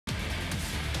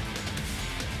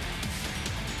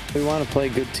We want to play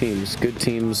good teams. Good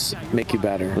teams make you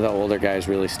better. The older guys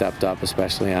really stepped up,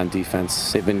 especially on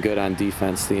defense. They've been good on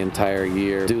defense the entire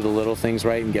year. Do the little things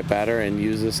right and get better and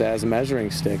use this as a measuring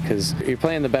stick because you're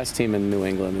playing the best team in New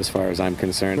England as far as I'm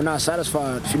concerned. We're not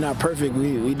satisfied. If you're not perfect,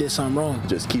 we did something wrong.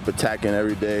 Just keep attacking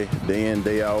every day in,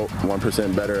 day out,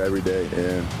 1% better every day.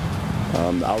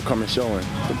 And the outcome is showing.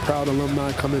 The proud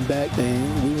alumni coming back,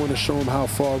 and we want to show them how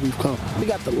far we've come. We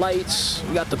got the lights,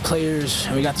 we got the players,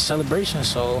 and we got the celebration,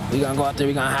 so we're going to go out there,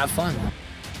 we're going to have fun.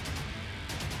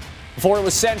 Before it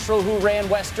was Central who ran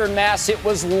Western Mass, it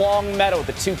was Longmeadow.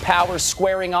 The two powers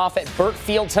squaring off at Burt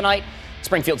Field tonight.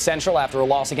 Springfield Central, after a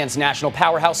loss against national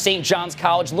powerhouse St. John's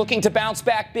College, looking to bounce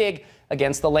back big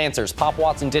against the Lancers. Pop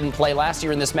Watson didn't play last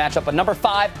year in this matchup, but number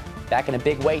 5 back in a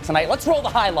big way tonight. Let's roll the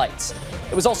highlights.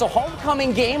 It was also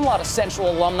homecoming game. A lot of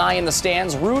Central alumni in the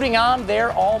stands rooting on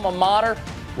their alma mater.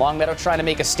 Longmeadow trying to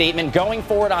make a statement, going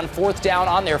for it on 4th down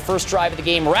on their first drive of the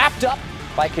game, wrapped up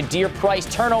by Kadir Price.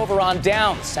 Turnover on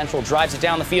downs. Central drives it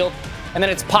down the field, and then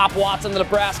it's Pop Watson, the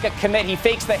Nebraska commit. He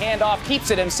fakes the handoff, keeps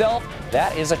it himself.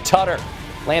 That is a tutter.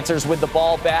 Lancers with the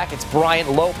ball back. It's Bryant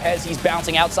Lopez. He's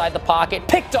bouncing outside the pocket,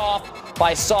 picked off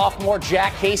by sophomore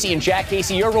Jack Casey. And Jack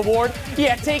Casey, your reward?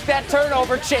 Yeah, take that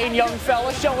turnover, chain young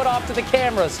fella. Show it off to the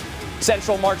cameras.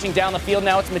 Central marching down the field.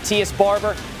 Now it's Matthias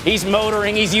Barber. He's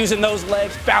motoring. He's using those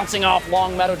legs, bouncing off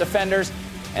Longmeadow defenders.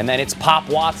 And then it's Pop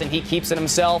Watson. He keeps it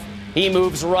himself. He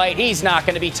moves right. He's not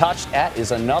going to be touched. That is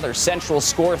another Central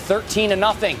score,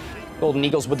 13-0. Golden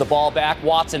Eagles with the ball back.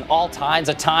 Watson all kinds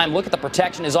of time. Look at the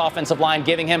protection his offensive line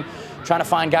giving him. Trying to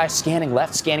find guys scanning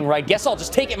left, scanning right. Guess I'll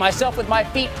just take it myself with my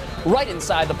feet right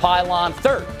inside the pylon.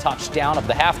 3rd touchdown of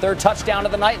the half, 3rd touchdown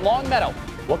of the night. Longmeadow,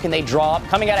 what can they draw up?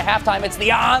 Coming out of halftime, it's the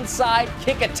onside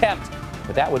kick attempt.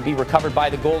 But that would be recovered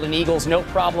by the Golden Eagles. No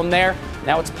problem there.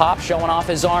 Now it's Pop showing off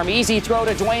his arm. Easy throw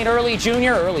to Dwayne Early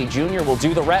Jr. Early Jr. will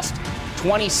do the rest.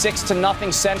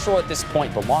 26-0 Central at this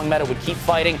point, but Longmeadow would keep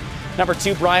fighting. Number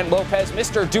 2, Bryant Lopez,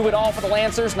 Mr. Do-It-All for the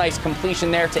Lancers. Nice completion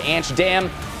there to Anch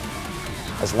Dam.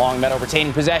 As Longmeadow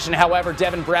retaining possession, however,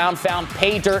 Devin Brown found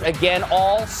pay dirt again.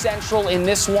 All Central in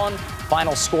this one.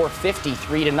 Final score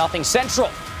 53-0. Central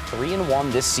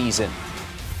 3-1 this season.